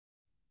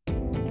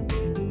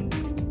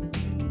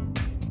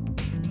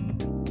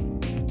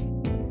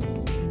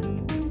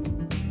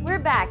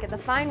back at the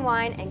Fine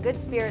Wine and Good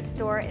Spirits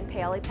store in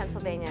Paoli,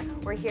 Pennsylvania.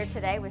 We're here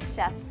today with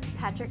Chef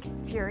Patrick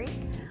Feury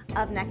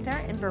of Nectar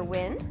in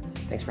Berwyn.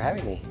 Thanks for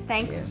having me.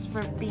 Thanks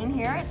for being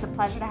here. It's a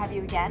pleasure to have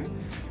you again.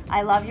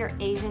 I love your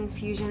Asian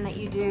fusion that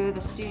you do,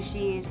 the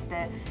sushis,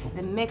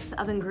 the mix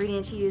of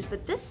ingredients you use,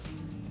 but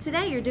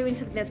today you're doing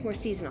something that's more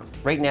seasonal.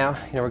 Right now,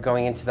 we're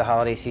going into the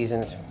holiday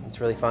season.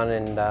 It's really fun,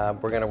 and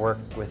we're going to work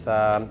with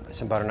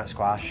some butternut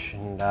squash,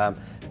 and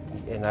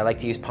I like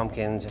to use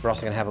pumpkins. We're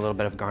also going to have a little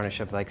bit of garnish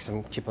of like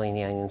some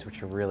cipollini onions,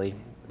 which are really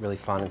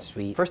fun and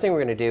sweet. First thing we're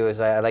going to do is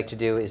I like to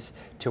do is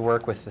to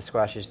work with the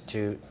squashes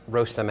to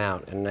roast them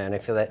out, and I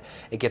feel that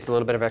it gets a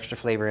little bit of extra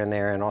flavor in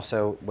there, and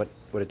also what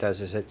it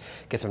does is it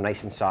gets them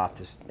nice and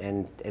soft,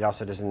 and it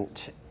also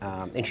doesn't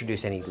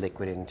introduce any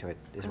liquid into it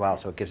as well,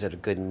 so it gives it a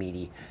good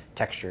meaty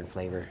texture and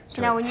flavor.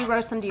 So now when you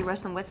roast them, do you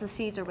roast them with the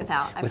seeds or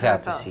without?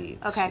 Without the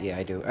seeds. Okay. Yeah,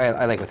 I do.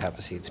 I like without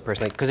the seeds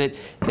personally, because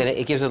then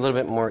it gives a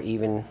little bit more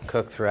even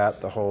cook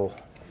throughout the whole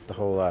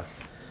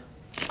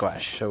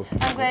squash. So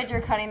I'm glad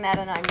you're cutting that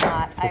and I'm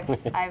not.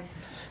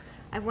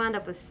 I've wound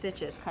up with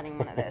stitches cutting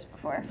one of those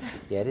before.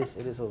 Yeah, it is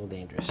a little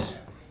dangerous.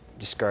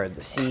 Discard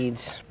the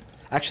seeds.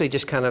 Actually,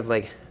 just kind of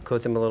like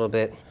coat them a little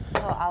bit. A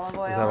little olive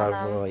oil. With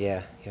olive oil,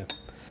 yeah.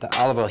 The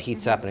olive oil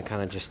heats up and it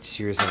kind of just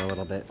sears them a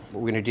little bit.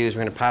 What we're going to do is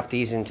we're going to pop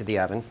these into the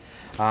oven.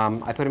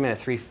 I put them in at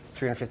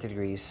 350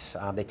 degrees.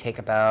 They take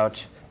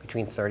about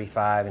between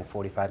 35 and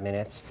 45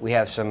 minutes. We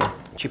have some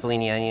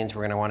cipollini onions.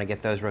 We're going to want to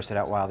get those roasted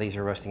out while these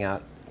are roasting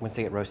out. Once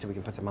they get roasted, we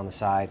can put them on the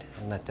side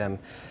and let them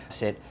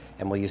sit,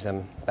 and we'll use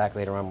them back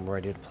later on when we're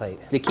ready to plate.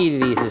 The key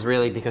to these is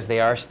really, because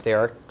they are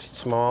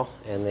small,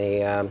 and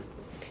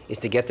is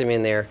to get them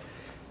in there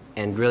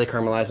and really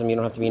caramelize them. You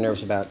don't have to be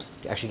nervous about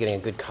actually getting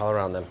a good color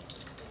on them.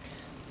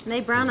 And they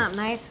brown up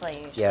nicely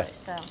usually, yeah.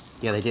 So.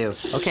 Yeah, they do.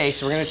 Okay,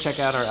 so we're going to check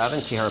out our oven,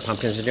 see how our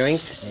pumpkins are doing.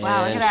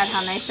 Wow, look at that,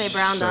 how nice they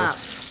browned up.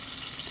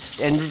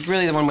 And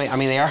really the one way,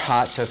 they are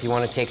hot, so if you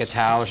want to take a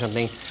towel or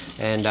something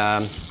and,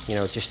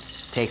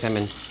 just take them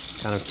and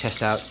kind of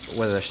test out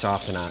whether they're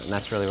soft or not, and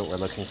that's really what we're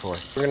looking for.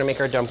 We're going to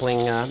make our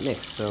dumpling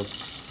mix, so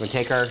we're going to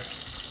take our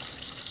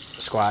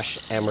squash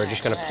and we're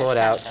just going to pull it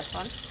out. This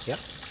one. Yep.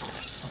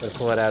 We're going to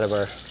pull it out of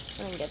our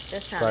get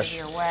this out of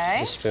your way.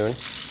 The spoon.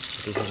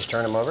 These and just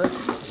turn them over. Let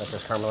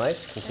those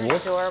caramelize. Continue. They're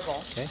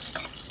adorable. Okay.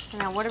 So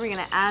now what are we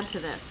going to add to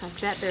this? I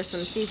bet there's some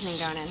seasoning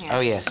going in here.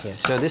 Oh yeah.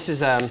 So this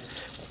is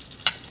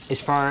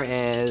as far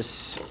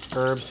as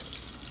herbs.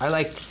 I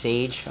like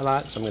sage a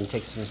lot, so I'm going to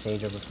take some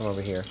sage from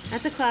over here.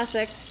 That's a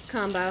classic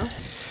combo.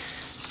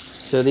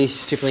 So these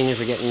cipollini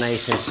are getting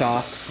nice and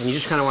soft, and you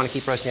just kind of want to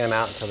keep roasting them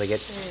out until they get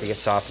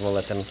soft, and we'll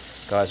let them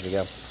go as we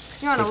go.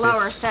 You're on a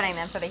lower setting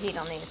then for the heat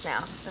on these now,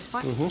 at this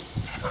point?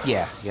 Mm-hmm.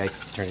 Yeah, I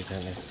turned it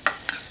down there.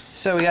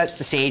 So we got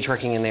the sage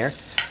working in there.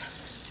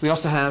 We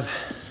also have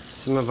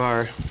some of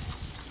our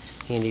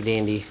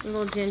handy-dandy a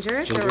little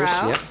ginger.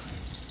 Yep.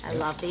 I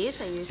love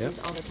these. I use these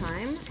all the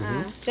time.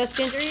 Just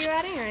ginger are you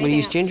adding, or anything I'm going to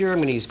use ginger, I'm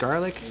going to use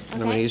garlic,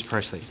 and I'm going to use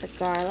parsley. The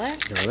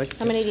garlic.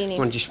 How Yep. many do you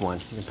need? Just one.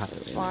 You can pop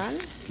it in. One.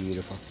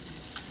 Beautiful.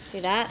 See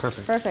that?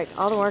 Perfect. Perfect.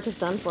 All the work is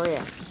done for you.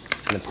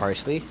 And the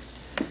parsley,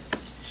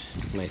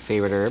 my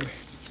favorite herb.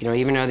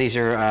 Even though these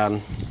are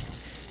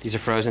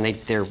frozen,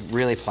 they're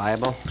really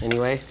pliable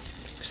anyway,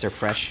 because they're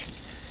fresh.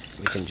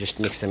 We can just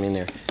mix them in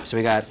there. So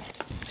we got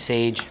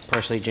sage,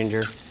 parsley,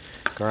 ginger,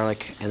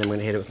 garlic, and then we're going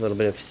to hit it with a little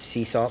bit of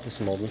sea salt,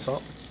 this molten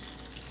salt.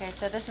 Okay,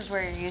 so this is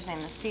where you're using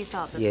the sea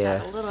salt that's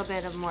got a little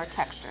bit of more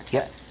texture to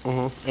Yep.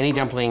 it. Any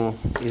dumpling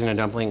isn't a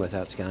dumpling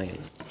without scallion.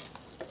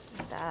 Look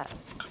at that.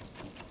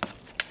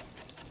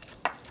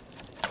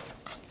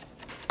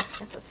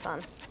 This is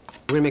fun.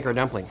 We're going to make our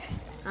dumpling.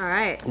 All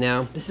right.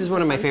 Now, this is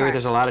one of my favorite.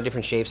 There's a lot of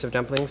different shapes of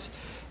dumplings,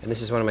 and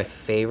this is one of my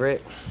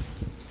favorite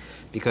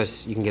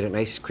because you can get a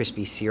nice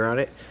crispy sear on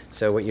it.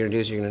 So what you're going to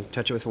do is you're going to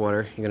touch it with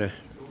water. You're going to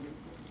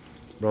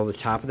roll the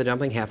top of the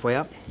dumpling halfway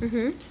up.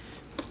 A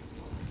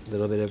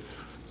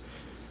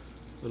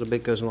little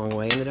bit goes a long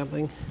way in the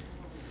dumpling.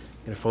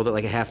 You're going to fold it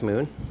like a half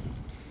moon.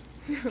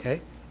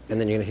 Okay? And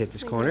then you're going to hit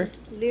this corner.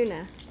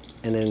 Luna.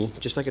 And then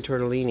just like a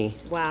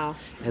tortellini. Wow.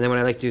 And then what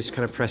I like to do is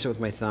kind of press it with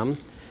my thumb,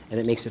 and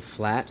it makes it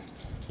flat.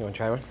 You want to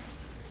try one?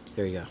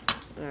 There you go.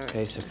 All right.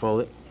 Okay, so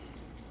fold it.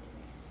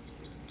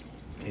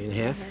 Okay, in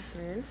half.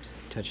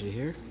 Touch it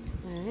here.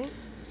 All right.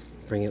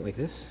 Bring it like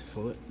this.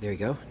 Fold it. There you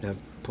go. Now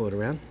pull it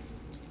around.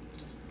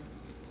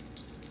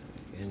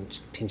 And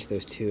pinch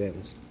those two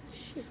ends.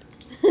 Shoot.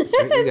 That's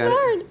right, you got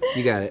hard. it.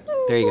 You got it.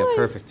 Oh, there you go. boy.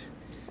 Perfect.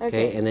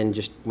 Okay, and then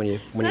just when you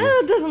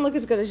it doesn't look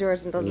as good as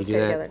yours and doesn't do stay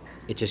that, together.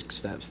 it just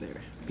stops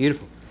there.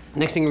 Beautiful.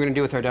 Next thing we're going to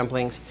do with our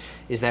dumplings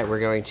is that we're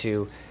going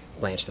to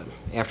blanch them.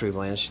 After we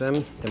blanch them,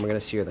 then we're going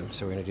to sear them.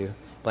 So we're going to do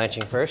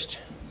blanching first.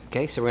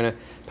 Okay, so we're going to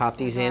pop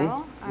these in.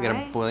 We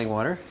got boiling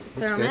water.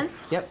 Throw them in?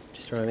 Yep,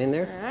 just throw them in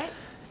there. All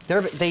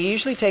right. They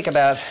usually take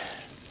about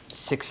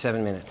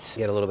 6-7 minutes.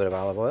 Get a little bit of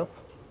olive oil,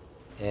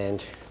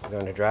 and we're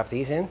going to drop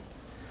these in.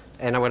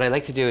 And what I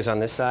like to do is on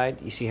this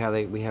side, you see how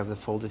we have the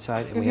folded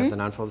side and we have the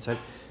non-folded side?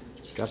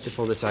 Drop the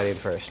folded side in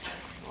first.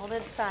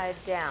 Folded side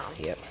down.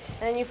 Yep.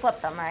 And then you flip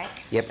them, right?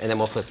 Yep, and then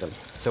we'll flip them.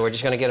 So we're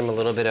just going to get them a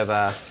little bit of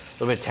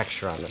little bit of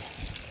texture on them.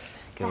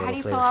 So how do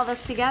you put all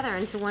this together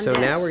into one dish? So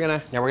now we're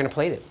gonna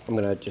plate it. I'm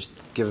gonna just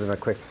give them a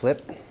quick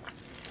flip.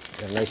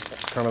 Got a nice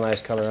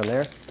caramelized color on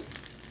there.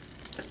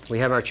 We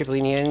have our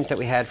cipollini onions that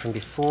we had from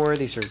before.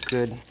 These are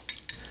good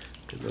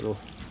little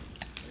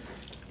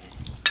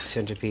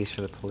centerpiece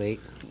for the plate.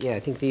 Yeah, I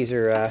think these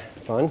are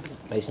fun,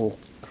 nice and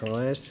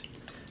caramelized.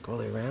 Go all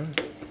the way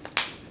around.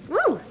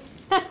 Woo!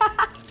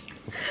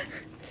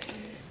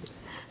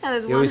 That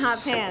is one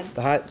hot pan.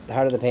 The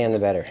hotter the pan, the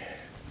better.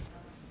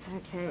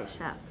 Okay,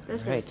 chef.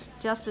 This is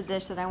just the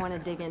dish that I want to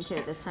dig into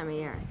at this time of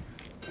year.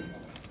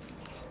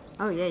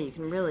 Oh yeah, you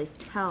can really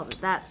tell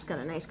that that's got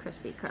a nice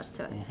crispy crust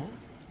to it.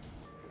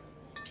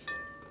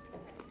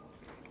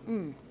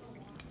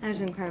 That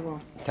is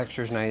incredible.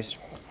 Texture's nice.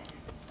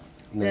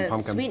 And The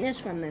pumpkin. sweetness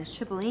from the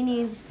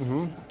cipollinis.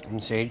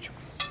 And sage.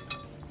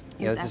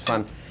 Yeah, this is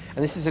fun.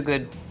 And this is a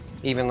good,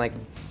 even like,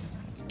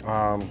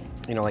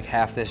 you know, like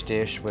half this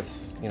dish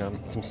with, you know,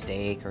 some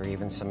steak or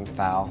even some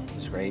fowl.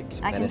 It's great.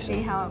 Some I can venison.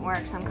 see how it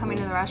works. I'm coming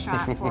to the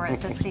restaurant for it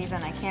this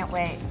season. I can't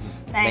wait.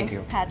 Thanks, Thank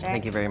you. Patrick.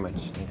 Thank you very much.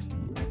 Thanks.